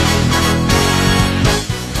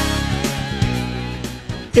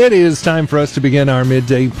It is time for us to begin our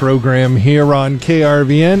midday program here on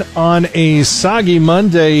KRVN on a soggy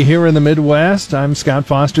Monday here in the Midwest. I'm Scott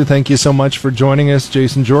Foster. Thank you so much for joining us.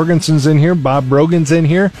 Jason Jorgensen's in here. Bob Brogan's in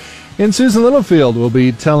here. And Susan Littlefield will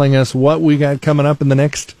be telling us what we got coming up in the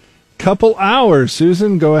next couple hours.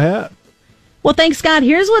 Susan, go ahead. Well, thanks, Scott.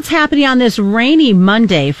 Here's what's happening on this rainy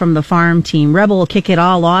Monday from the farm team. Rebel will kick it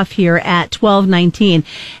all off here at 12:19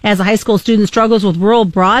 as a high school student struggles with rural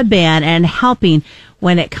broadband and helping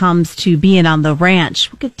when it comes to being on the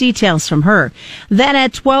ranch. We'll get details from her. Then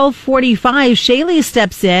at 12:45, Shaylee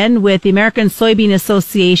steps in with the American Soybean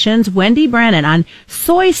Association's Wendy Brennan on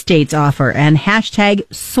soy states offer and hashtag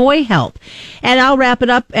soy help. And I'll wrap it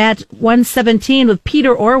up at 1:17 with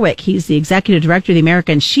Peter Orwick. He's the executive director of the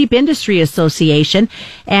American Sheep Industry Association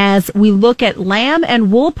as we look at lamb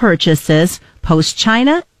and wool purchases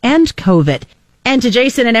post-China and COVID. And to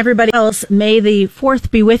Jason and everybody else, may the 4th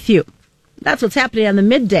be with you. That's what's happening on the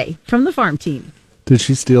midday from the farm team. Did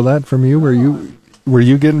she steal that from you? Were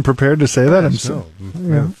you getting prepared to say that? So,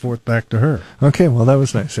 yeah. 4th back to her. Okay, well, that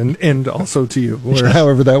was nice. And also to you, or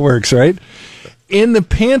however that works, right? In the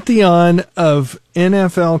pantheon of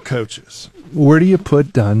NFL coaches, where do you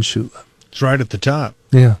put Don Shula? It's right at the top.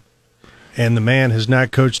 Yeah. And the man has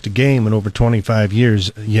not coached a game in over 25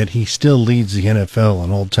 years, yet he still leads the NFL in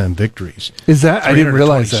all-time victories. Is that? I didn't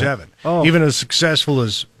realize that. Oh. Even as successful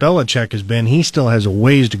as Belichick has been, he still has a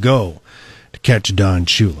ways to go to catch Don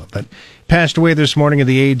Shula. But passed away this morning at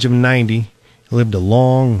the age of 90. He lived a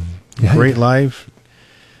long, great life.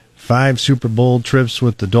 5 Super Bowl trips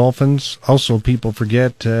with the Dolphins. Also, people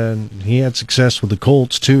forget he had success with the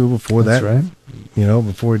Colts, too, before that. That's right. You know,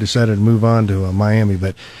 before he decided to move on to Miami.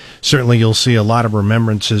 But certainly you'll see a lot of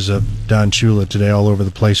remembrances of Don Shula today all over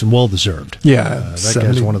the place, and well-deserved. Yeah. That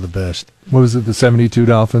guy's one of the best. What was it, the 72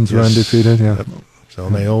 Dolphins were undefeated? Yeah. Yep. So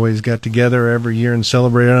they always got together every year and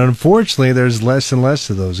celebrated. And unfortunately, there's less and less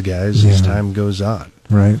of those guys as time goes on.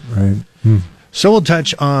 Right. So we'll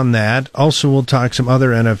touch on that. Also, we'll talk some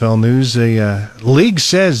other NFL news. The league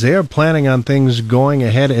says they are planning on things going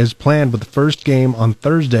ahead as planned with the first game on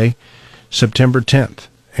Thursday, September 10th.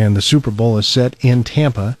 And the Super Bowl is set in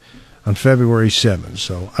Tampa on February 7th.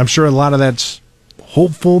 So I'm sure a lot of that's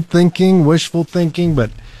hopeful thinking, wishful thinking,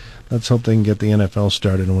 but let's hope they can get the NFL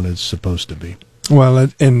started when it's supposed to be. Well,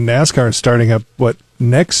 and NASCAR is starting up,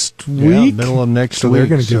 next week? Middle of next week. So they're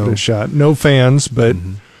going to give it a shot. No fans, but...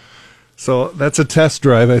 So that's a test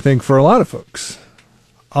drive, I think, for a lot of folks.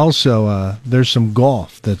 Also, there's some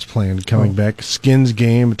golf that's planned coming back. Skins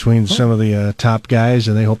game between some of the top guys,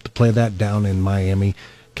 and they hope to play that down in Miami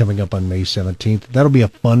coming up on May 17th. That'll be a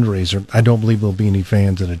fundraiser. I don't believe there'll be any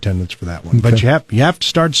fans in attendance for that one. Okay. But you have to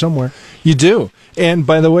start somewhere. You do. And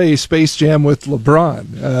by the way, Space Jam with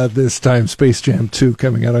LeBron, this time Space Jam 2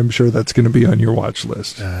 coming out. I'm sure that's going to be on your watch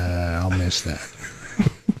list. I'll miss that.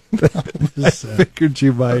 I figured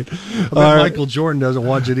you might. I bet Michael Jordan doesn't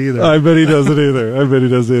watch it either. I bet he doesn't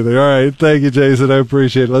either. All right. Thank you, Jason. I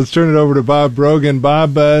appreciate it. Let's turn it over to Bob Brogan.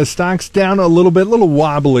 Bob, stocks down a little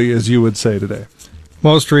wobbly, as you would say today.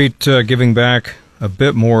 Wall Street giving back a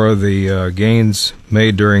bit more of the gains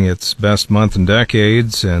made during its best month in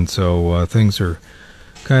decades, and so things are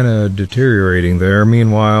kind of deteriorating there.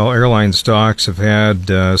 Meanwhile, airline stocks have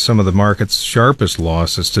had some of the market's sharpest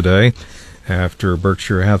losses today, after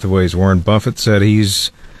Berkshire Hathaway's Warren Buffett said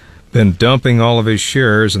he's been dumping all of his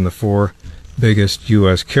shares in the 4 biggest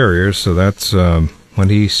U.S. carriers. So that's when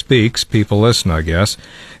he speaks, people listen, I guess.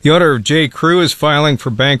 The owner of J. Crew is filing for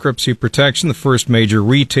bankruptcy protection, the first major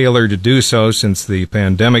retailer to do so since the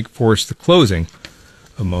pandemic forced the closing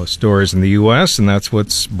of most stores in the U.S., and that's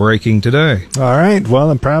what's breaking today. All right. Well,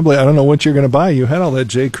 and probably, I don't know what you're going to buy. You had all that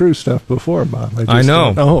J. Crew stuff before, Bob. I know.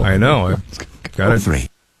 I got it. 3.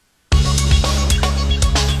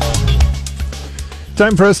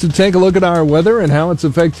 Time for us to take a look at our weather and how it's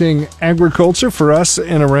affecting agriculture for us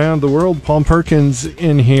and around the world. Paul Perkins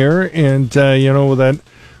in here, and with that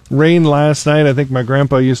rain last night, I think my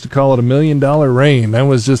grandpa used to call it $1 million rain. That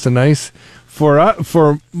was just a nice,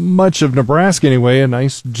 for much of Nebraska anyway, a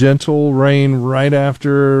nice gentle rain right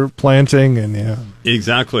after planting, and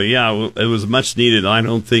Exactly, yeah. It was much needed. I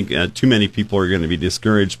don't think too many people are going to be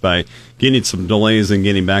discouraged by getting some delays and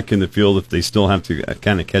getting back in the field if they still have to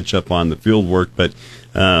kind of catch up on the field work. But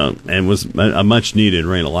and was a much needed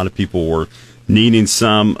rain. A lot of people were needing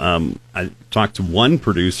some. I talked to one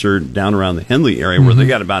producer down around the Henley area where they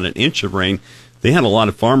got about an inch of rain. They had a lot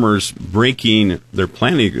of farmers breaking their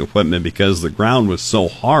planting equipment because the ground was so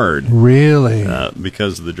hard. Really?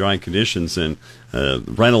 Because of the dry conditions, and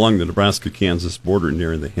right along the Nebraska-Kansas border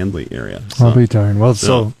near the Henley area. So, I'll be darned. Well,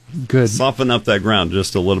 so Good. Soften up that ground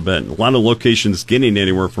just a little bit. A lot of locations getting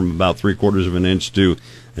anywhere from about 3/4 of an inch to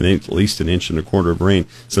at least 1.25 inches of rain.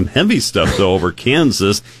 Some heavy stuff, though, over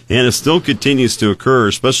Kansas, and it still continues to occur,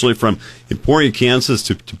 especially from Emporia, Kansas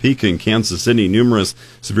to Topeka and Kansas City. Numerous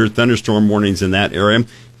severe thunderstorm warnings in that area.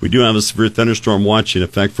 We do have a severe thunderstorm watch in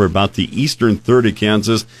effect for about the eastern third of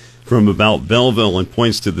Kansas, from about Belleville and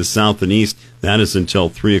points to the south and east. That is until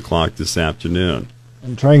 3 o'clock this afternoon.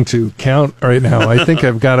 I'm trying to count right now. I think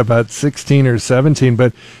I've got about 16 or 17,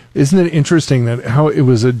 but isn't it interesting that how it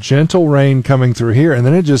was a gentle rain coming through here, and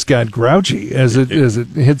then it just got grouchy as it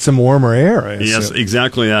hit some warmer air? Yes,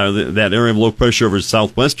 exactly. That area of low pressure over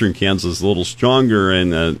southwestern Kansas is a little stronger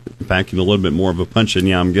and packing a little bit more of a punch, and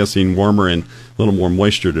I'm guessing warmer and a little more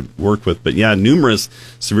moisture to work with. But numerous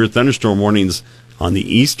severe thunderstorm warnings on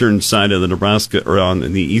the eastern side of the Nebraska, or on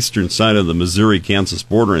the eastern side of the Missouri-Kansas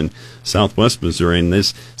border in southwest Missouri. And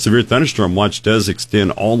this severe thunderstorm watch does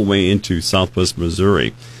extend all the way into southwest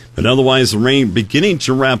Missouri. But otherwise, the rain beginning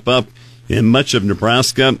to wrap up in much of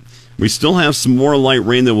Nebraska. We still have some more light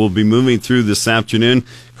rain that will be moving through this afternoon.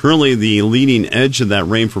 Currently, the leading edge of that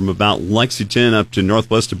rain from about Lexington up to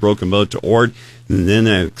northwest of Broken Bow to Ord, and then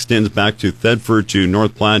it extends back to Thedford to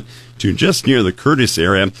North Platte to just near the Curtis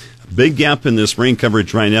area. Big gap in this rain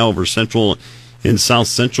coverage right now over central and south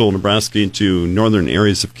central Nebraska into northern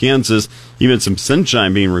areas of Kansas. Even some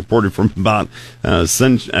sunshine being reported from about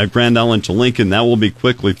Grand Island to Lincoln. That will be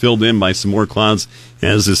quickly filled in by some more clouds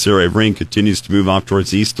as this area of rain continues to move off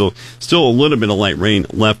towards the east. Still a little bit of light rain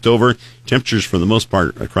left over. Temperatures for the most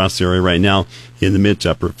part across the area right now in the mid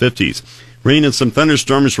to upper 50s. Rain and some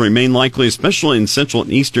thunderstorms remain likely, especially in central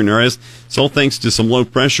and eastern areas. It's all thanks to some low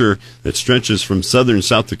pressure that stretches from southern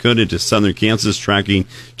South Dakota to southern Kansas, tracking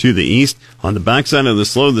to the east. On the backside of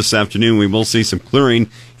this low this afternoon, we will see some clearing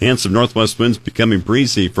and some northwest winds becoming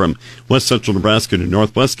breezy from west central Nebraska to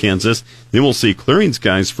northwest Kansas. Then we'll see clearing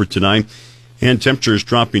skies for tonight, and temperatures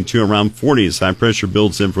dropping to around 40 as high pressure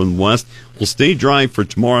builds in from the west. Will stay dry for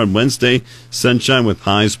tomorrow and Wednesday. Sunshine with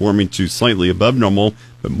highs warming to slightly above normal,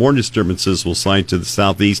 but more disturbances will slide to the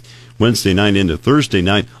southeast Wednesday night into Thursday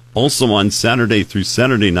night. Also on Saturday through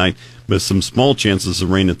Saturday night, with some small chances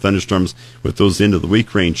of rain and thunderstorms with those end of the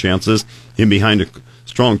week rain chances. In behind a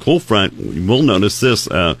strong cold front, we will notice this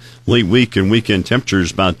late week and weekend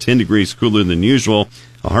temperatures about 10 degrees cooler than usual.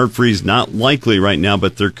 A hard freeze not likely right now,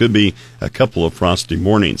 but there could be a couple of frosty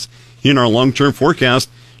mornings. In our long-term forecast,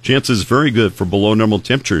 chances very good for below normal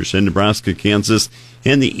temperatures in Nebraska, Kansas,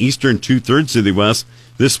 and the eastern two-thirds of the west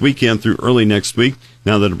this weekend through early next week.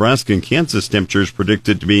 Now, the Nebraska and Kansas temperatures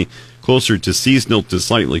predicted to be closer to seasonal to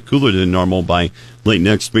slightly cooler than normal by late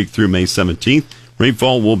next week through May 17th.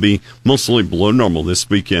 Rainfall will be mostly below normal this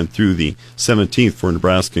weekend through the 17th for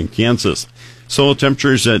Nebraska and Kansas. Soil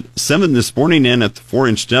temperatures at 7 this morning and at the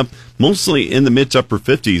 4-inch depth, mostly in the mid to upper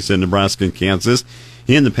 50s in Nebraska and Kansas.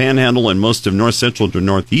 In the Panhandle and most of north central to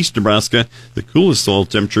northeast Nebraska, the coolest soil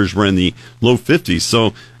temperatures were in the low 50s.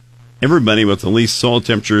 So everybody with at least soil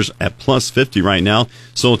temperatures at plus 50 right now.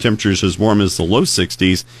 Soil temperatures as warm as the low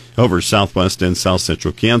 60s over southwest and south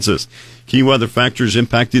central Kansas. Key weather factors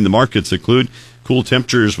impacting the markets include cool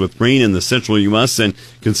temperatures with rain in the central U.S. and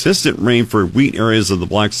consistent rain for wheat areas of the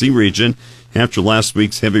Black Sea region. After last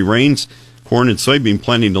week's heavy rains, corn and soybean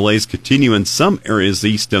planting delays continue in some areas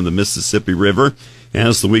east of the Mississippi River.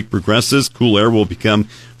 As the week progresses, cool air will become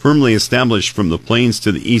firmly established from the plains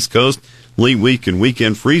to the east coast. Late week and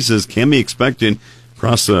weekend freezes can be expected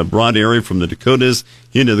across a broad area from the Dakotas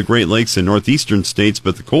into the Great Lakes and northeastern states,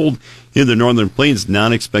 but the cold in the northern plains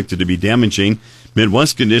not expected to be damaging.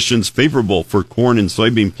 Midwest conditions favorable for corn and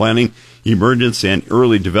soybean planting, emergence, and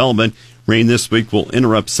early development. Rain this week will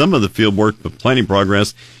interrupt some of the field work, but planting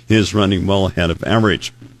progress is running well ahead of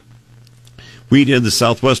average. Wheat in the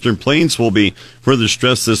southwestern plains will be further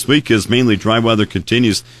stressed this week as mainly dry weather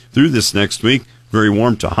continues through this next week. Very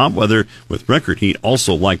warm to hot weather with record heat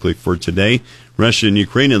also likely for today. Russia and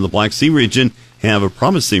Ukraine and the Black Sea region have a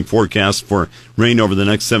promising forecast for rain over the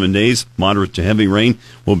next 7 days. Moderate to heavy rain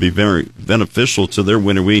will be very beneficial to their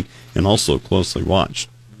winter wheat and also closely watched.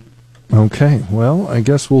 Okay, well, I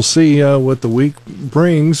guess we'll see what the week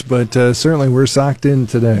brings, but certainly we're socked in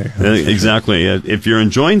today. Exactly. If you're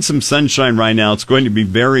enjoying some sunshine right now, it's going to be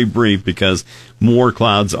very brief because more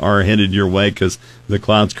clouds are headed your way because the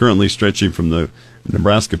clouds currently stretching from the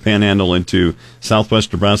Nebraska Panhandle into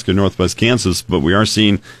southwest Nebraska, northwest Kansas, but we are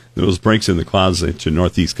seeing those breaks in the clouds into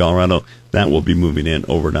northeast Colorado. That will be moving in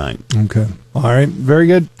overnight. Okay. All right. Very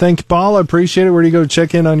good. Thank you, Paul. I appreciate it. Where do you go to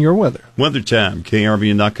check in on your weather? Weather tab,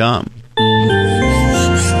 KRVN.com.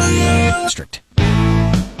 District.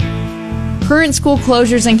 Current school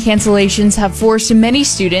closures and cancellations have forced many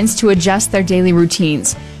students to adjust their daily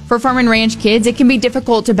routines. For Farm and Ranch kids, it can be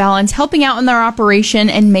difficult to balance helping out in their operation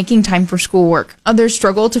and making time for schoolwork. Others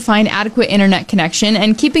struggle to find adequate internet connection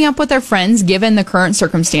and keeping up with their friends given the current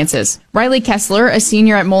circumstances. Riley Kessler, a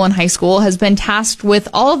senior at Mullen High School, has been tasked with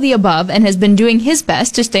all of the above and has been doing his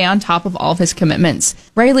best to stay on top of all of his commitments.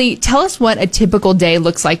 Riley, tell us what a typical day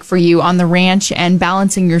looks like for you on the ranch and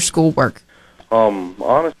balancing your schoolwork.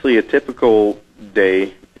 Honestly, a typical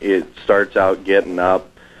day, it starts out getting up,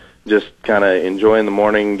 just kind of enjoying the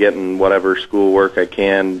morning, getting whatever schoolwork I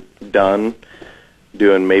can done,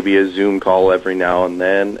 doing maybe a Zoom call every now and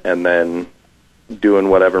then doing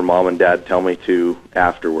whatever mom and dad tell me to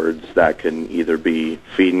afterwards. That can either be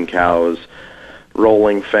feeding cows,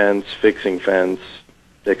 rolling fence, fixing fence,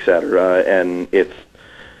 etc. And it's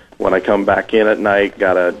when I come back in at night,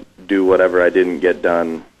 gotta do whatever I didn't get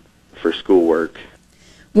done for schoolwork.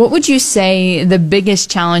 What would you say the biggest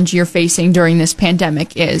challenge you're facing during this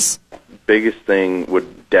pandemic is? Biggest thing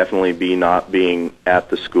would definitely be not being at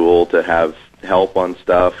the school to have help on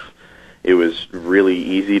stuff. It was really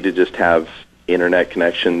easy to just have internet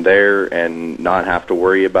connection there and not have to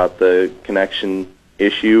worry about the connection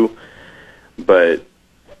issue. But,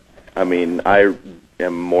 I mean, I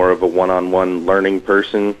am more of a one-on-one learning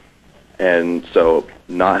person, and so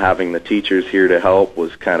not having the teachers here to help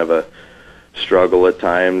was kind of a struggle at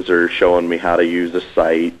times, or showing me how to use a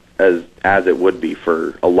site as it would be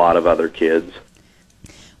for a lot of other kids.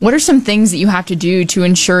 What are some things that you have to do to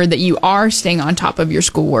ensure that you are staying on top of your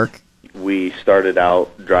schoolwork? We started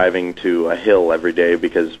out driving to a hill every day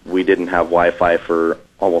because we didn't have Wi-Fi for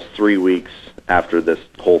almost 3 weeks after this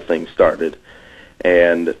whole thing started.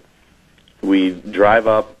 And we drive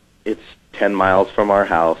up, it's 10 miles from our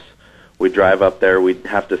house. We drive up there, we'd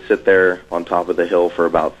have to sit there on top of the hill for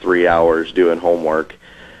about 3 hours doing homework.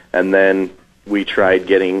 And then we tried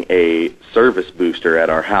getting a service booster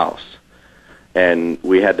at our house. And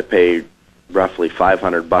we had to pay roughly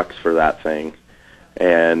 $500 for that thing.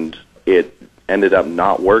 And it ended up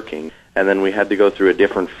not working. And then we had to go through a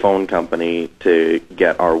different phone company to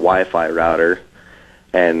get our Wi-Fi router.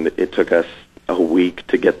 And it took us a week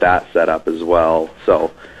to get that set up as well.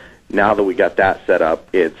 So now that we got that set up,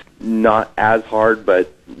 it's not as hard,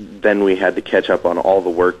 but then we had to catch up on all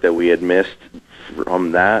the work that we had missed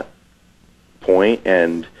from that point.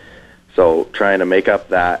 And so trying to make up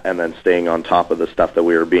that and then staying on top of the stuff that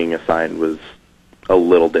we were being assigned was a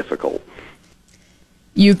little difficult.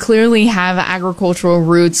 You clearly have agricultural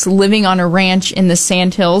roots, living on a ranch in the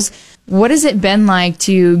Sandhills. What has it been like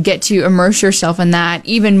to get to immerse yourself in that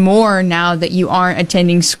even more now that you aren't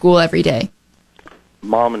attending school every day?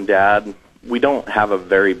 Mom and Dad, we don't have a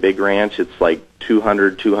very big ranch. It's like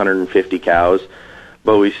 200, 250 cows,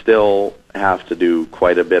 but we still have to do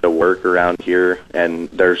quite a bit of work around here, and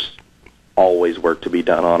there's always work to be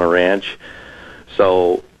done on a ranch.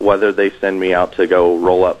 So whether they send me out to go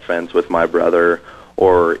roll up fence with my brother,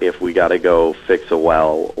 or if we got to go fix a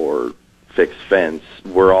well or fix fence,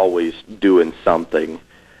 we're always doing something.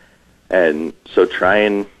 And so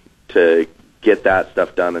trying to get that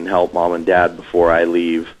stuff done and help Mom and Dad before I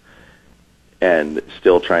leave, and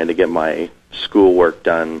still trying to get my schoolwork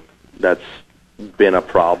done, that's been a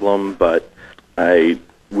problem, but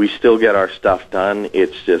we still get our stuff done.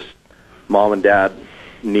 It's just Mom and Dad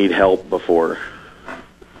need help before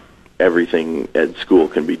everything at school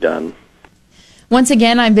can be done. Once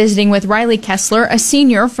again, I'm visiting with Riley Kessler, a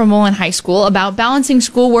senior from Mullen High School, about balancing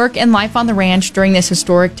schoolwork and life on the ranch during this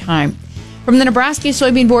historic time. From the Nebraska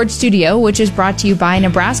Soybean Board studio, which is brought to you by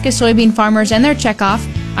Nebraska soybean farmers and their checkoff,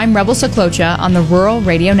 I'm Rebel Saklocha on the Rural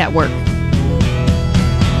Radio Network.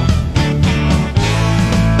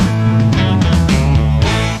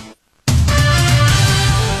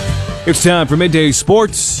 It's time for Midday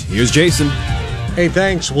Sports. Here's Jason. Hey,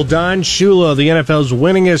 thanks. Well, Don Shula, the NFL's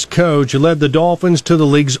winningest coach, who led the Dolphins to the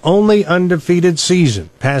league's only undefeated season,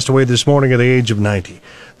 passed away this morning at the age of 90.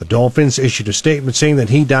 The Dolphins issued a statement saying that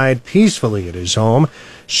he died peacefully at his home.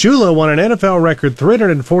 Shula won an NFL record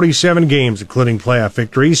 347 games, including playoff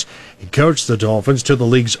victories. He coached the Dolphins to the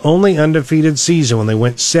league's only undefeated season when they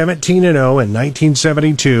went 17-0 in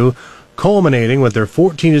 1972, culminating with their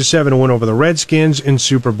 14-7 win over the Redskins in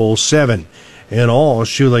Super Bowl VII. In all,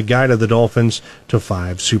 Shula guided the Dolphins to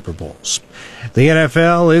 5 Super Bowls. The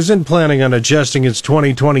NFL isn't planning on adjusting its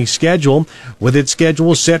 2020 schedule. With its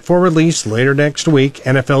schedule set for release later next week,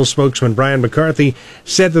 NFL spokesman Brian McCarthy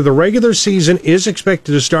said that the regular season is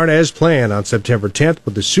expected to start as planned on September 10th,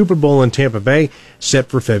 with the Super Bowl in Tampa Bay set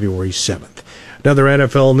for February 7th. Another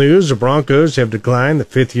NFL news, the Broncos have declined the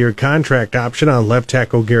fifth-year contract option on left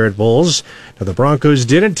tackle Garrett Bowles. Now, the Broncos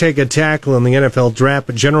didn't take a tackle in the NFL draft,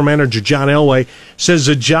 but general manager John Elway says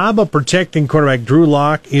the job of protecting quarterback Drew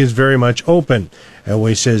Lock is very much open.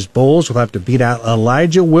 Elway says Bowles will have to beat out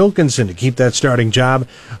Elijah Wilkinson to keep that starting job.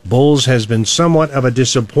 Bowles has been somewhat of a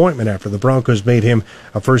disappointment after the Broncos made him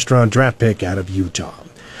a first-round draft pick out of Utah.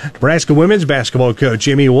 Nebraska women's basketball coach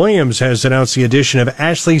Amy Williams has announced the addition of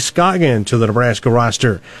Ashley Scoggin to the Nebraska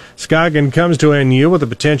roster. Scoggin comes to NU with the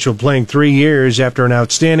potential of playing 3 years after an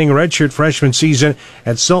outstanding redshirt freshman season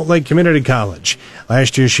at Salt Lake Community College.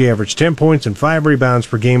 Last year she averaged 10 points and 5 rebounds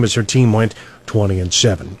per game as her team went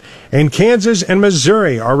 20-7. And Kansas and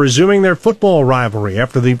Missouri are resuming their football rivalry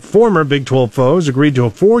after the former Big 12 foes agreed to a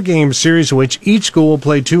 4-game series in which each school will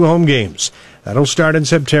play 2 home games. That'll start in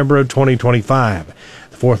September of 2025.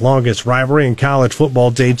 Fourth longest rivalry in college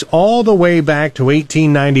football dates all the way back to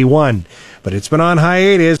 1891, but it's been on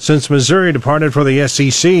hiatus since Missouri departed for the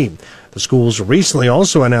SEC. The schools recently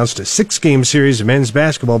also announced a 6-game series of men's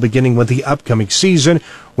basketball beginning with the upcoming season,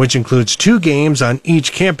 which includes 2 games on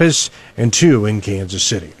each campus and 2 in Kansas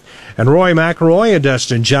City. And Roy McIlroy and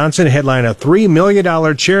Dustin Johnson headline a $3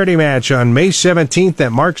 million charity match on May 17th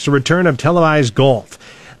that marks the return of televised golf.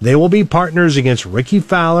 They will be partners against Ricky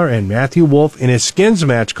Fowler and Matthew Wolff in a skins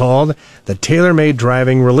match called the Tailor-Made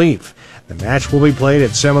Driving Relief. The match will be played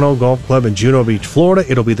at Seminole Golf Club in Juno Beach, Florida.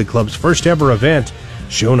 It'll be the club's first ever event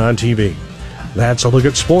shown on TV. That's a look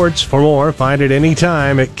at sports. For more, find it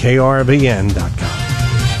anytime at krvn.com.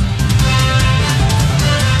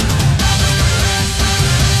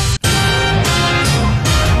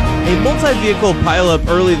 A multi-vehicle pileup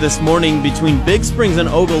early this morning between Big Springs and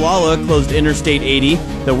Ogallala closed Interstate 80.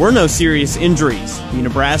 There were no serious injuries. The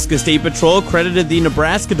Nebraska State Patrol credited the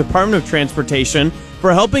Nebraska Department of Transportation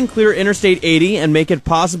for helping clear Interstate 80 and make it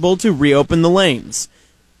possible to reopen the lanes.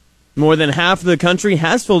 More than half of the country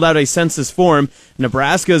has filled out a census form.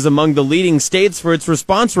 Nebraska is among the leading states for its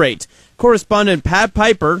response rate. Correspondent Pat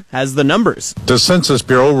Piper has the numbers. The Census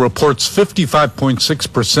Bureau reports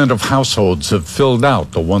 55.6% of households have filled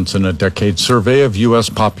out the once-in-a-decade survey of U.S.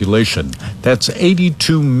 population. That's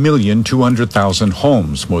 82,200,000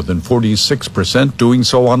 homes, more than 46% doing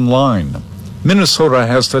so online. Minnesota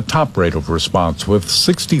has the top rate of response with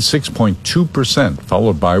 66.2%,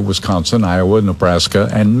 followed by Wisconsin, Iowa, Nebraska,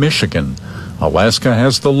 and Michigan. Alaska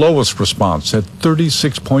has the lowest response at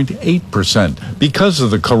 36.8%. Because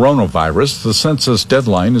of the coronavirus, the census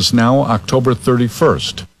deadline is now October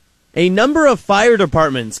 31st. A number of fire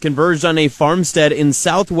departments converged on a farmstead in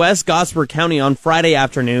southwest Gosper County on Friday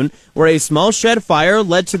afternoon, where a small shed fire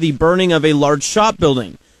led to the burning of a large shop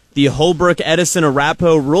building. The Holbrook Edison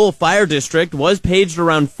Arapahoe Rural Fire District was paged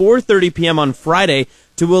around 4:30 p.m. on Friday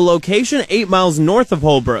to a location 8 miles north of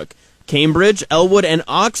Holbrook. Cambridge, Elwood, and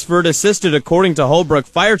Oxford assisted, according to Holbrook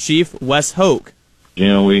Fire Chief Wes Hoke. You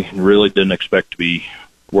know, we really didn't expect to be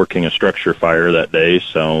working a structure fire that day,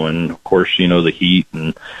 and of course, you know, the heat,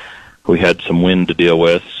 and we had some wind to deal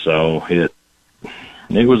with, so it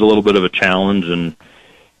was a little bit of a challenge, and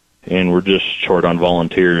we're just short on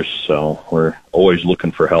volunteers, so we're always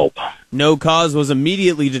looking for help. No cause was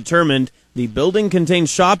immediately determined. The building contains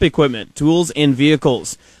shop equipment, tools, and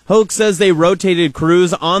vehicles. Hoke says they rotated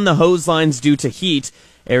crews on the hose lines due to heat.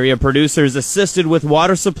 Area producers assisted with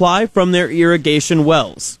water supply from their irrigation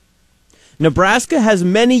wells. Nebraska has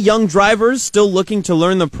many young drivers still looking to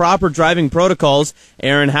learn the proper driving protocols.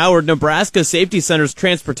 Aaron Howard, Nebraska Safety Center's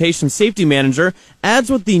Transportation Safety Manager, adds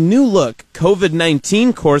what the new look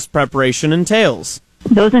COVID-19 course preparation entails.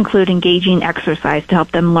 Those include engaging exercise to help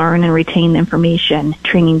them learn and retain information,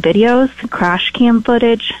 training videos, crash cam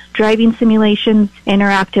footage, driving simulations,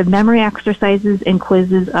 interactive memory exercises, and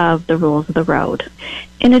quizzes of the rules of the road.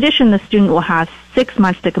 In addition, the student will have 6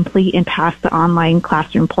 months to complete and pass the online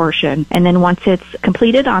classroom portion. And then once it's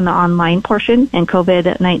completed on the online portion, and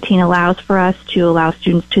COVID-19 allows for us to allow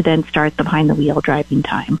students to then start the behind-the-wheel driving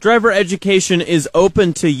time. Driver education is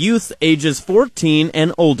open to youth ages 14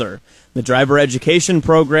 and older. The driver education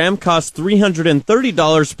program costs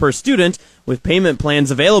 $330 per student with payment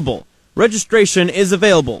plans available. Registration is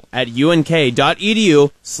available at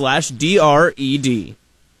unk.edu/DRED.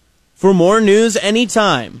 For more news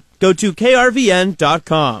anytime, go to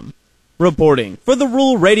krvn.com. Reporting for the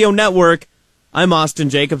Rural Radio Network, I'm Austin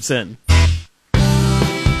Jacobson.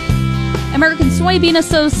 American Soybean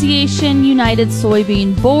Association, United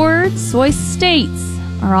Soybean Board, soy states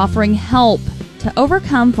are offering help to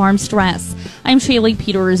overcome farm stress. I'm Shaylee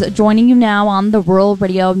Peters, joining you now on the Rural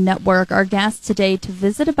Radio Network. Our guest today to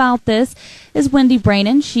visit about this is Wendy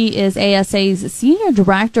Brainin. She is ASA's Senior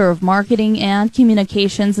Director of Marketing and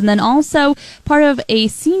Communications, and then also part of a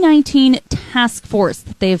C19 task force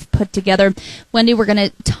that they've put together. Wendy, we're going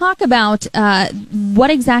to talk about what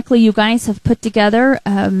exactly you guys have put together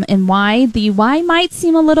and why. The why might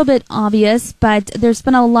seem a little bit obvious, but there's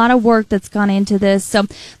been a lot of work that's gone into this. So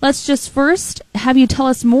let's just first have you tell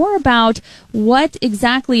us more about what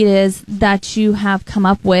exactly it is that you have come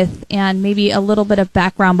up with and maybe a little bit of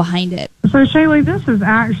background behind it. So, Shaylee, this is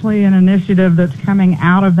actually an initiative that's coming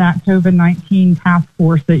out of that COVID-19 task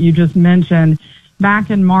force that you just mentioned. Back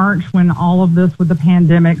in March, when all of this with the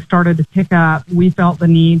pandemic started to pick up, we felt the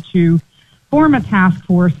need to form a task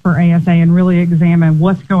force for ASA and really examine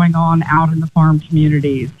what's going on out in the farm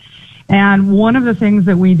communities. And one of the things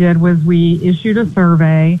that we did was we issued a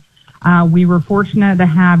survey. We were fortunate to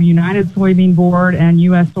have United Soybean Board and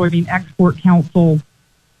U.S. Soybean Export Council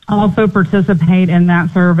also participate in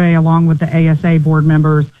that survey along with the ASA board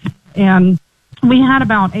members. And we had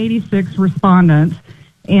about 86 respondents,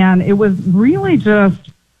 and it was really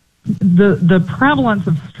just the prevalence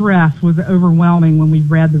of stress was overwhelming when we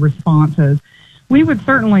read the responses. We would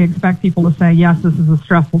certainly expect people to say, yes, this is a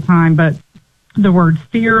stressful time, but the words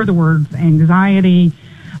fear, the words anxiety,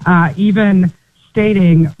 even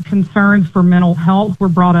stating concerns for mental health were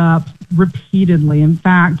brought up repeatedly. In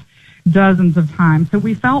fact, dozens of times. So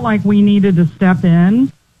we felt like we needed to step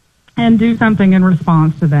in and do something in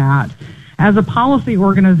response to that. As a policy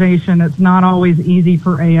organization, it's not always easy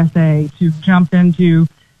for ASA to jump into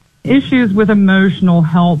issues with emotional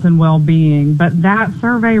health and well-being, but that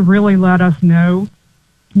survey really let us know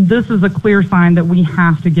this is a clear sign that we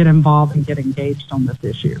have to get involved and get engaged on this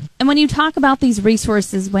issue. And when you talk about these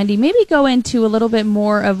resources, Wendy, maybe go into a little bit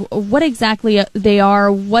more of what exactly they are,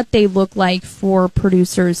 what they look like for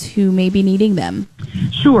producers who may be needing them.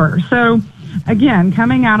 Sure. So, again,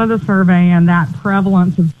 coming out of the survey and that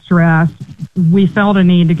prevalence of stress, we felt a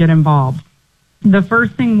need to get involved. The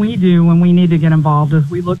first thing we do when we need to get involved is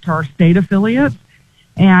we look to our state affiliates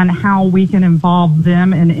and how we can involve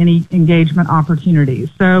them in any engagement opportunities.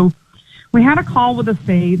 So we had a call with the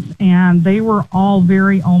states, and they were all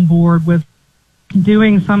very on board with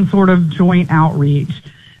doing some sort of joint outreach.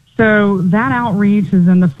 So that outreach is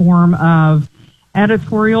in the form of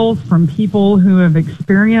editorials from people who have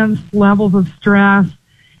experienced levels of stress.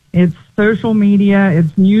 It's social media,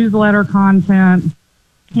 it's newsletter content,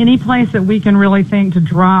 any place that we can really think to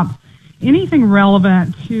drop anything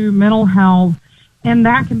relevant to mental health. And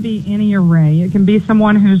that can be any array. It can be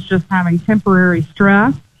someone who's just having temporary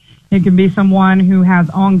stress. It can be someone who has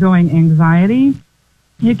ongoing anxiety.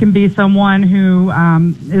 It can be someone who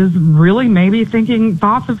is really maybe thinking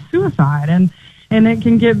thoughts of suicide. And it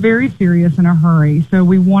can get very serious in a hurry. So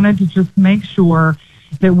we wanted to just make sure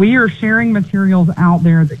that we are sharing materials out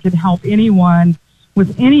there that could help anyone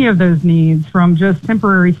with any of those needs, from just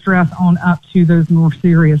temporary stress on up to those more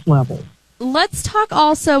serious levels. Let's talk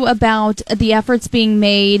also about the efforts being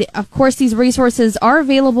made. Of course, these resources are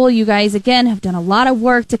available. You guys, again, have done a lot of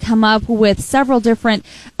work to come up with several different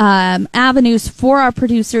avenues for our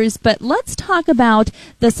producers. But let's talk about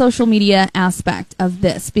the social media aspect of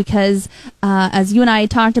this, because as you and I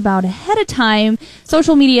talked about ahead of time,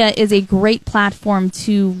 social media is a great platform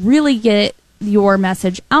to really get your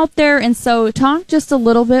message out there. And so talk just a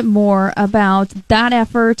little bit more about that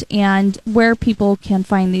effort and where people can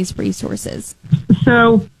find these resources.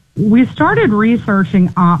 So we started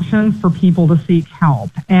researching options for people to seek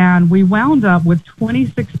help, and we wound up with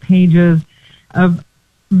 26 pages of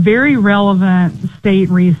very relevant state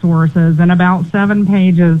resources and about 7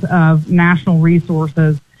 pages of national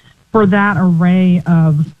resources for that array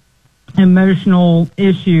of emotional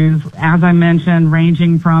issues, as I mentioned,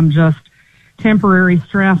 ranging from just temporary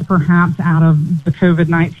stress, perhaps out of the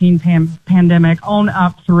COVID-19 pandemic, on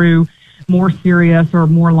up through more serious or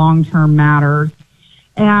more long-term matters.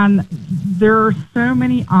 And there are so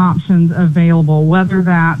many options available, whether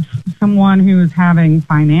that's someone who is having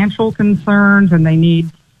financial concerns and they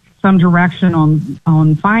need some direction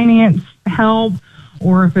on finance help,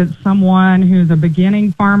 or if it's someone who's a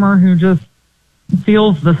beginning farmer who just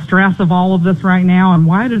feels the stress of all of this right now, and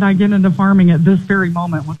why did I get into farming at this very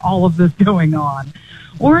moment with all of this going on?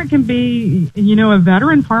 Or it can be, a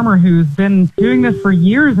veteran farmer who's been doing this for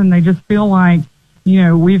years and they just feel like,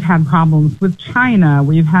 we've had problems with China,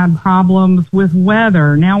 we've had problems with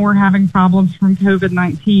weather, now we're having problems from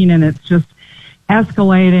COVID-19, and it's just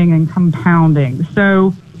escalating and compounding.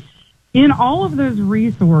 So in all of those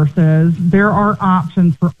resources, there are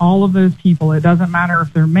options for all of those people. It doesn't matter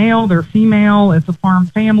if they're male, they're female, it's a farm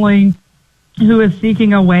family who is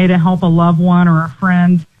seeking a way to help a loved one or a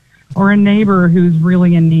friend or a neighbor who's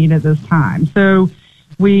really in need at this time. So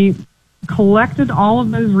we collected all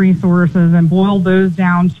of those resources and boiled those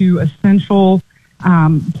down to essential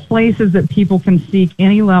places that people can seek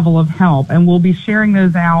any level of help. And we'll be sharing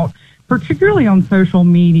those out, particularly on social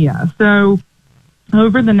media. So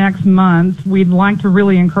over the next month, we'd like to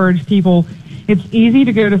really encourage people. It's easy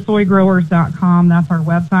to go to soygrowers.com. That's our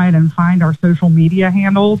website, and find our social media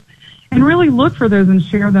handles and really look for those and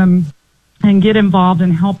share them and get involved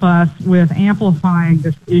and help us with amplifying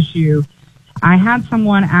this issue. I had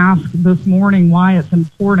someone ask this morning why it's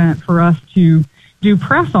important for us to do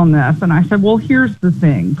press on this. And I said, well, here's the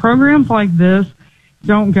thing. Programs like this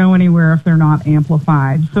don't go anywhere if they're not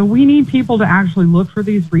amplified. So we need people to actually look for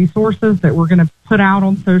these resources that we're going to put out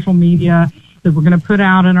on social media, that we're going to put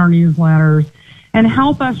out in our newsletters, and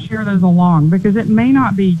help us share those along, because it may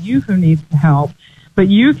not be you who needs the help, but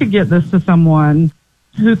you could get this to someone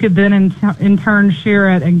who could then in turn share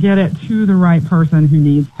it and get it to the right person who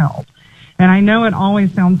needs help. And I know it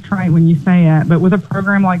always sounds trite when you say it, but with a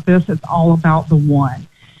program like this, it's all about the one.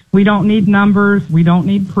 We don't need numbers. We don't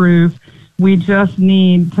need proof. We just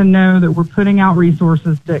need to know that we're putting out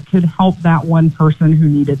resources that could help that one person who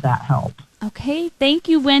needed that help. Okay, thank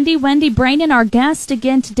you, Wendy. Wendy Braden, our guest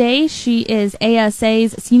again today. She is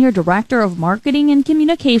ASA's Senior Director of Marketing and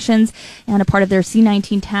Communications and a part of their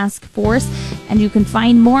C19 task force. And you can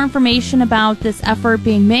find more information about this effort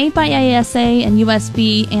being made by ASA and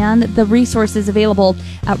USB and the resources available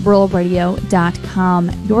at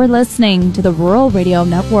ruralradio.com. You're listening to the Rural Radio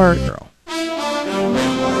Network.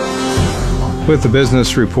 With the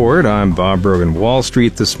Business Report, I'm Bob Brogan. Wall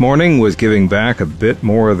Street this morning was giving back a bit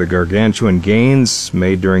more of the gargantuan gains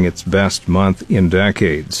made during its best month in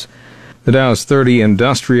decades. The Dow's 30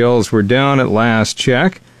 industrials were down at last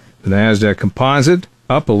check, the Nasdaq Composite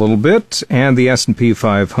up a little bit, and the S&P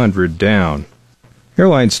 500 down.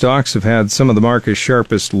 Airline stocks have had some of the market's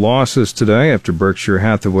sharpest losses today after Berkshire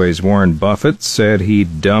Hathaway's Warren Buffett said he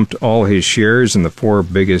dumped all his shares in the 4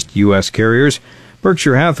 biggest U.S. carriers.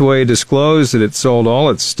 Berkshire Hathaway disclosed that it sold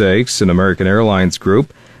all its stakes in American Airlines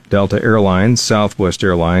Group, Delta Airlines, Southwest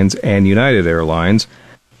Airlines, and United Airlines.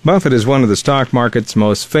 Buffett is one of the stock market's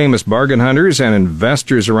most famous bargain hunters, and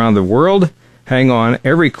investors around the world hang on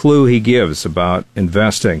every clue he gives about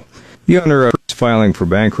investing. The owner of filing for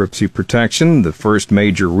bankruptcy protection, the first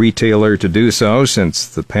major retailer to do so since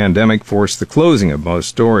the pandemic forced the closing of most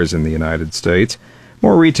stores in the United States.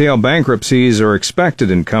 More retail bankruptcies are expected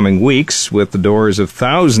in coming weeks, with the doors of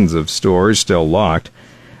thousands of stores still locked.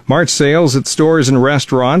 March sales at stores and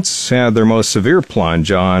restaurants had their most severe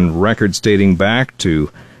plunge on records dating back to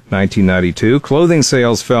 1992. Clothing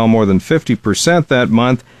sales fell more than 50% that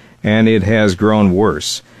month, and it has grown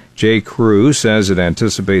worse. J. Crew says it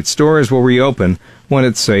anticipates stores will reopen when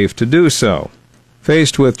it's safe to do so.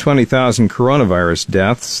 Faced with 20,000 coronavirus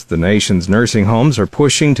deaths, the nation's nursing homes are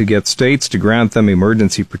pushing to get states to grant them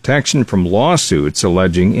emergency protection from lawsuits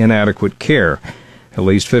alleging inadequate care. At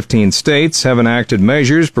least 15 states have enacted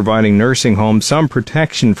measures providing nursing homes some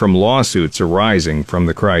protection from lawsuits arising from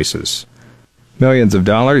the crisis. Millions of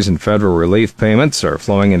dollars in federal relief payments are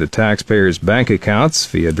flowing into taxpayers' bank accounts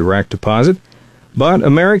via direct deposit. But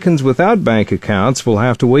Americans without bank accounts will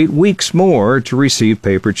have to wait weeks more to receive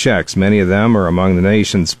paper checks. Many of them are among the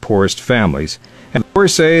nation's poorest families. And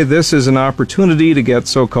others say this is an opportunity to get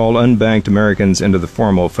so-called unbanked Americans into the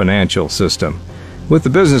formal financial system. With the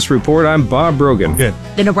Business Report, I'm Bob Brogan. Good.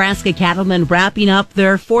 The Nebraska Cattlemen wrapping up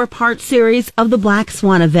their 4-part series of the Black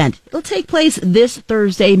Swan event. It'll take place this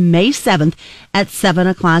Thursday, May 7th at 7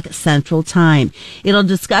 o'clock Central Time. It'll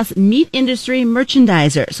discuss meat industry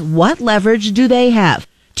merchandisers. What leverage do they have?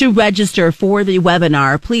 To register for the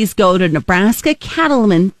webinar, please go to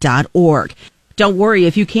nebraskacattlemen.org. Don't worry,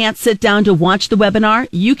 if you can't sit down to watch the webinar,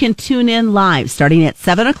 you can tune in live starting at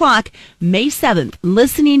 7 o'clock May 7th,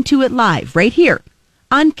 listening to it live right here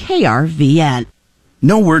on KRVN.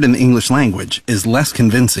 No word in the English language is less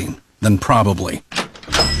convincing than probably.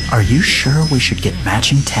 Are you sure we should get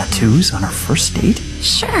matching tattoos on our first date?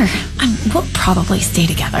 Sure. We'll probably stay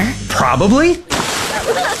together. Probably?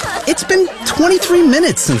 It's been 23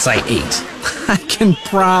 minutes since I ate. I can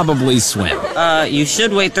probably swim. You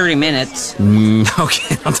should wait 30 minutes.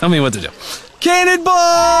 Okay, now tell me what to do.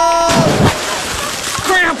 Cannonball!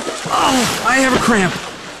 Cramp! Oh, I have a cramp.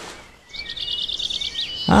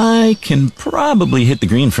 I can probably hit the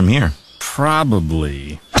green from here.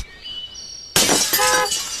 Probably.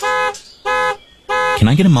 Can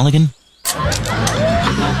I get a mulligan?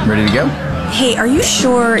 Ready to go? Hey, are you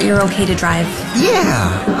sure you're okay to drive?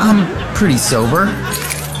 Yeah, I'm pretty sober.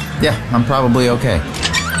 Yeah, I'm probably okay.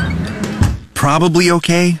 Probably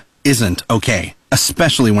okay isn't okay.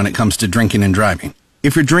 especially when it comes to drinking and driving.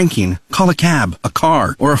 If you're drinking, call a cab, a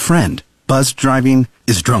car, or a friend. Buzzed driving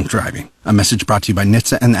is drunk driving. A message brought to you by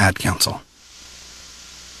NHTSA and the Ad Council.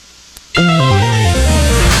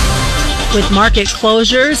 With market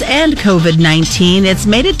closures and COVID-19, it's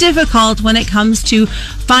made it difficult when it comes to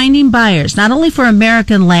finding buyers, not only for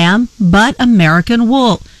American lamb, but American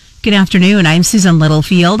wool. Good afternoon. I'm Susan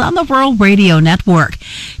Littlefield on the Rural Radio Network.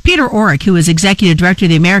 Peter Orrick, who is Executive Director of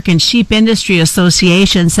the American Sheep Industry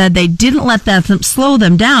Association, said they didn't let that slow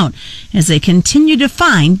them down as they continue to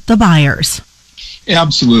find the buyers.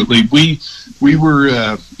 Absolutely. We were,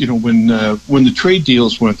 when the trade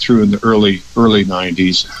deals went through in the early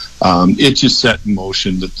 90s, it just set in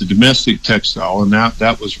motion that the domestic textile, and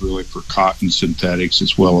that was really for cotton synthetics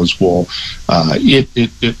as well as wool. By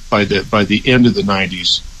the end of the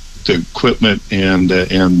 90s, the equipment and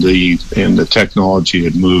the technology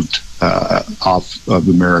had moved off of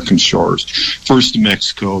American shores, first to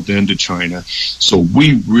Mexico, then to China. So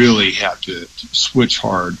we really had to switch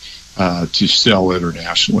hard to sell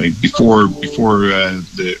internationally. Before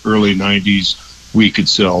the early 90s, we could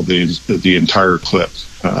sell the entire clip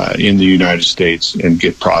in the United States and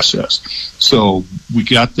get processed. So we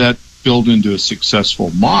got that built into a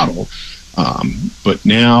successful model. But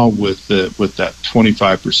now with that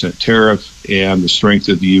 25% tariff and the strength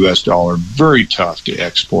of the U.S. dollar, very tough to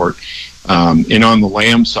export. And on the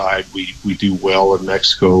lamb side, we do well in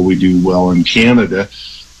Mexico, we do well in Canada,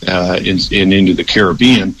 and into the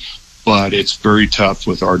Caribbean. But it's very tough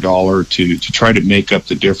with our dollar to try to make up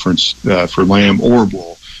the difference for lamb or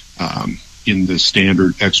wool in the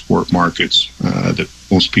standard export markets that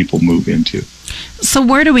most people move into. So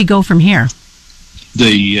where do we go from here?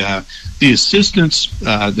 The assistance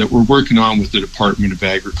that we're working on with the Department of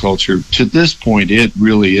Agriculture, to this point, it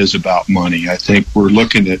really is about money. I think we're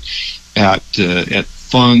looking at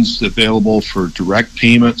funds available for direct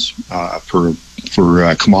payments, for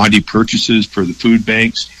commodity purchases for the food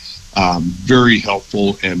banks. Very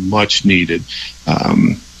helpful and much needed.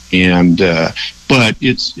 But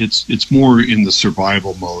it's more in the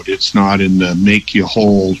survival mode. It's not in the make you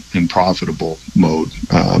whole and profitable mode.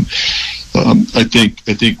 I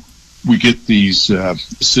think we get these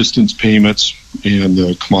assistance payments and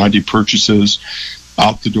the commodity purchases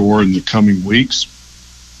out the door in the coming weeks.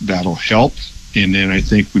 That'll help. And then I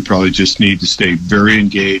think we probably just need to stay very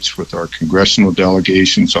engaged with our congressional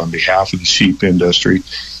delegations on behalf of the sheep industry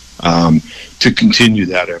to continue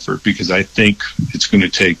that effort, because I think it's going to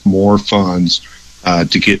take more funds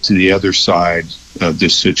to get to the other side of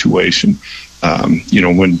this situation.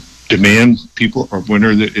 When demand people are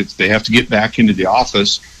winter, they have to get back into the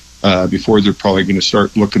office before they're probably going to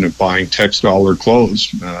start looking at buying textile or clothes.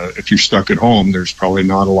 If you're stuck at home, there's probably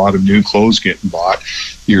not a lot of new clothes getting bought.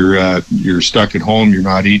 You're stuck at home, you're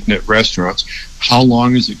not eating at restaurants. How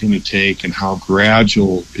long is it going to take, and how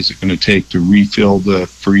gradual is it going to take to refill the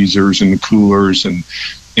freezers and the coolers and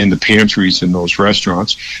the pantries in those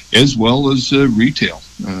restaurants, as well as retail?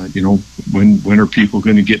 When are people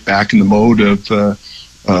going to get back in the mode of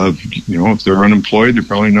if they're unemployed, they're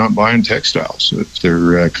probably not buying textiles. If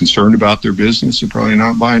they're concerned about their business, they're probably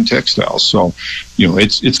not buying textiles. So,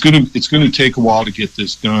 it's going to take a while to get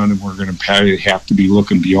this done, and we're going to probably have to be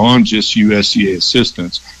looking beyond just USDA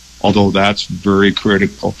assistance, although that's very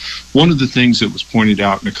critical. One of the things that was pointed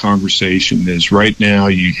out in the conversation is right now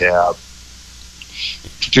you have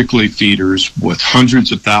particularly feeders with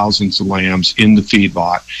hundreds of thousands of lambs in the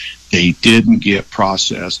feedlot. They didn't get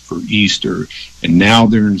processed for Easter, and now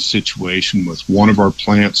they're in a situation with one of our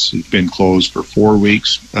plants that's been closed for 4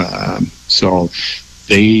 weeks. So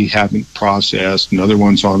they haven't processed. Another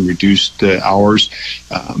one's on reduced hours.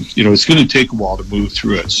 It's going to take a while to move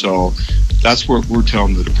through it. So that's what we're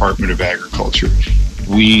telling the Department of Agriculture.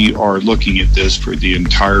 We are looking at this for the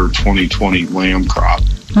entire 2020 lamb crop.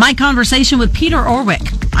 My conversation with Peter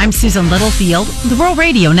Orwick. I'm Susan Littlefield, the Rural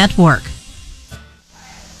Radio Network.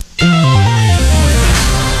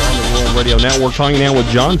 Radio Network, talking now with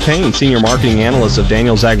John Payne, Senior Marketing Analyst of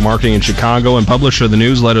Daniels Ag Marketing in Chicago and publisher of the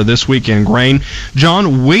newsletter This Week in Grain.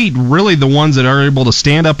 John, wheat, really the ones that are able to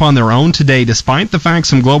stand up on their own today, despite the fact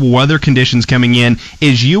some global weather conditions coming in.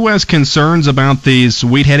 Is U.S. concerns about these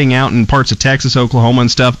wheat heading out in parts of Texas, Oklahoma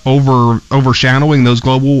and stuff overshadowing those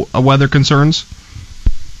global weather concerns?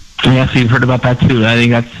 Yes, you've heard about that too. I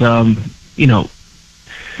think that's,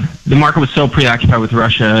 the market was so preoccupied with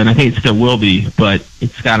Russia, and I think it still will be. But you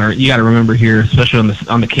got to remember here, especially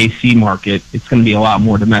on the KC market, it's going to be a lot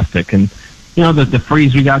more domestic. And the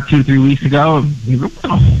freeze we got 2-3 weeks ago, there wasn't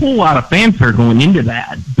a whole lot of fanfare going into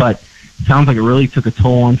that, but it sounds like it really took a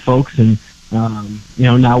toll on folks. And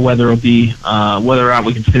Now whether it'll be whether or not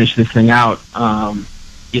we can finish this thing out,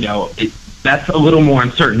 that's a little more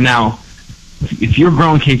uncertain now. If you're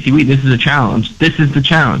growing KC wheat, this is a challenge. This is the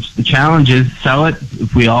challenge. The challenge is sell it.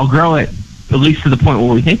 If we all grow it, at least to the point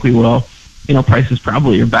where we think we will, prices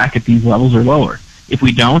probably are back at these levels or lower. If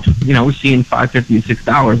we don't, we're seeing $5.50 to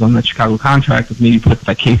 $6 on that Chicago contract, which maybe puts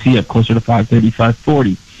that KC up closer to $5.30,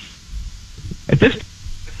 $5.40. At this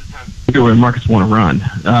point, where markets want to run.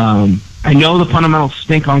 I know the fundamentals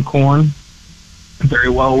stink on corn. I'm very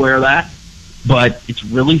well aware of that. But it's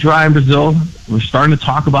really dry in Brazil. We're starting to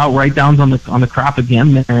talk about write-downs on the crop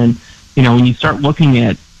again there. And, when you start looking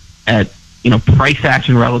at price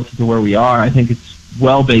action relative to where we are, I think it's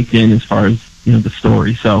well baked in as far as, the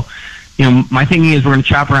story. So, my thinking is we're going to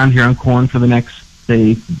chop around here on corn for the next,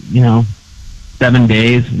 say, 7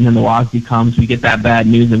 days, and then the WASDE comes. We get that bad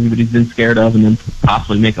news everybody's been scared of, and then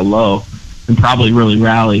possibly make a low and probably really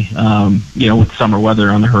rally, with summer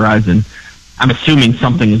weather on the horizon. I'm assuming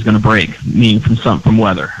something is going to break, meaning from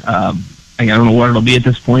weather. I don't know what it'll be at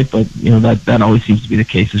this point, but that always seems to be the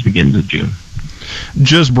case as we get into June.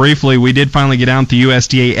 Just briefly, we did finally get out the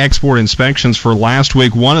USDA export inspections for last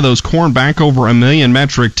week. One of those corn back over 1 million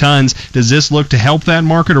metric tons. Does this look to help that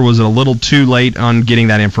market, or was it a little too late on getting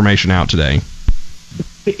that information out today?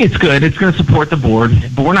 It's good. It's going to support the board,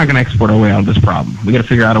 but we're not going to export our way out of this problem. We got to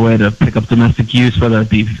figure out a way to pick up domestic use, whether it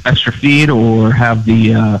be extra feed or have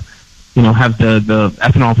the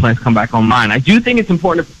ethanol plants come back online. I do think it's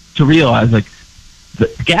important to realize, the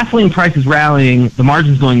gasoline price is rallying, the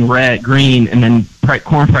margin's going red, green, and then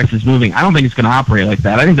corn price is moving. I don't think it's going to operate like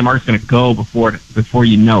that. I think the market's going to go before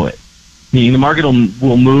you know it. Meaning the market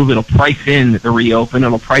will move, it'll price in the reopen,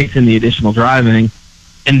 it'll price in the additional driving,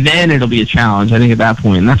 and then it'll be a challenge, I think, at that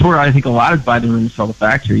point. And that's where I think a lot of buy the room, sell the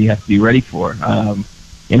factory you have to be ready for.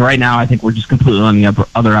 And right now, I think we're just completely on the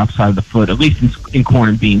other outside of the foot, at least in corn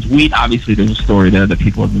and beans. Wheat, obviously, there's a story there that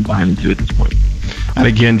people have been buying into at this point. And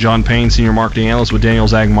again, John Payne, Senior Marketing Analyst with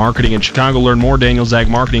Daniels Ag Marketing in Chicago. Learn more,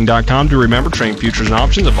 danielsagmarketing.com. To remember, trading futures and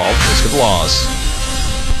options involve risk of loss.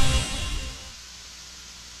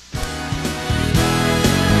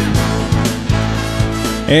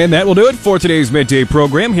 And that will do it for today's midday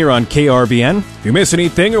program here on KRVN. If you miss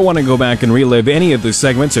anything or want to go back and relive any of the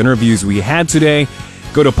segments, interviews we had today,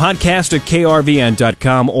 go to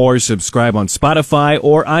podcast@krvn.com or subscribe on Spotify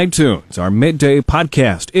or iTunes. Our midday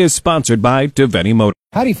podcast is sponsored by Deviney Motors.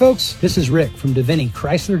 Howdy, folks. This is Rick from Deviney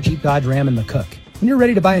Chrysler, Jeep, Dodge, Ram, and McCook. When you're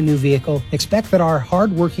ready to buy a new vehicle, expect that our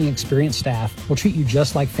hard-working, experienced staff will treat you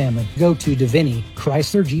just like family. Go to Deviney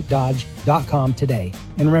Chrysler, Jeep, Dodge.com today.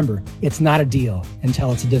 And remember, it's not a deal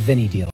until it's a Deviney deal.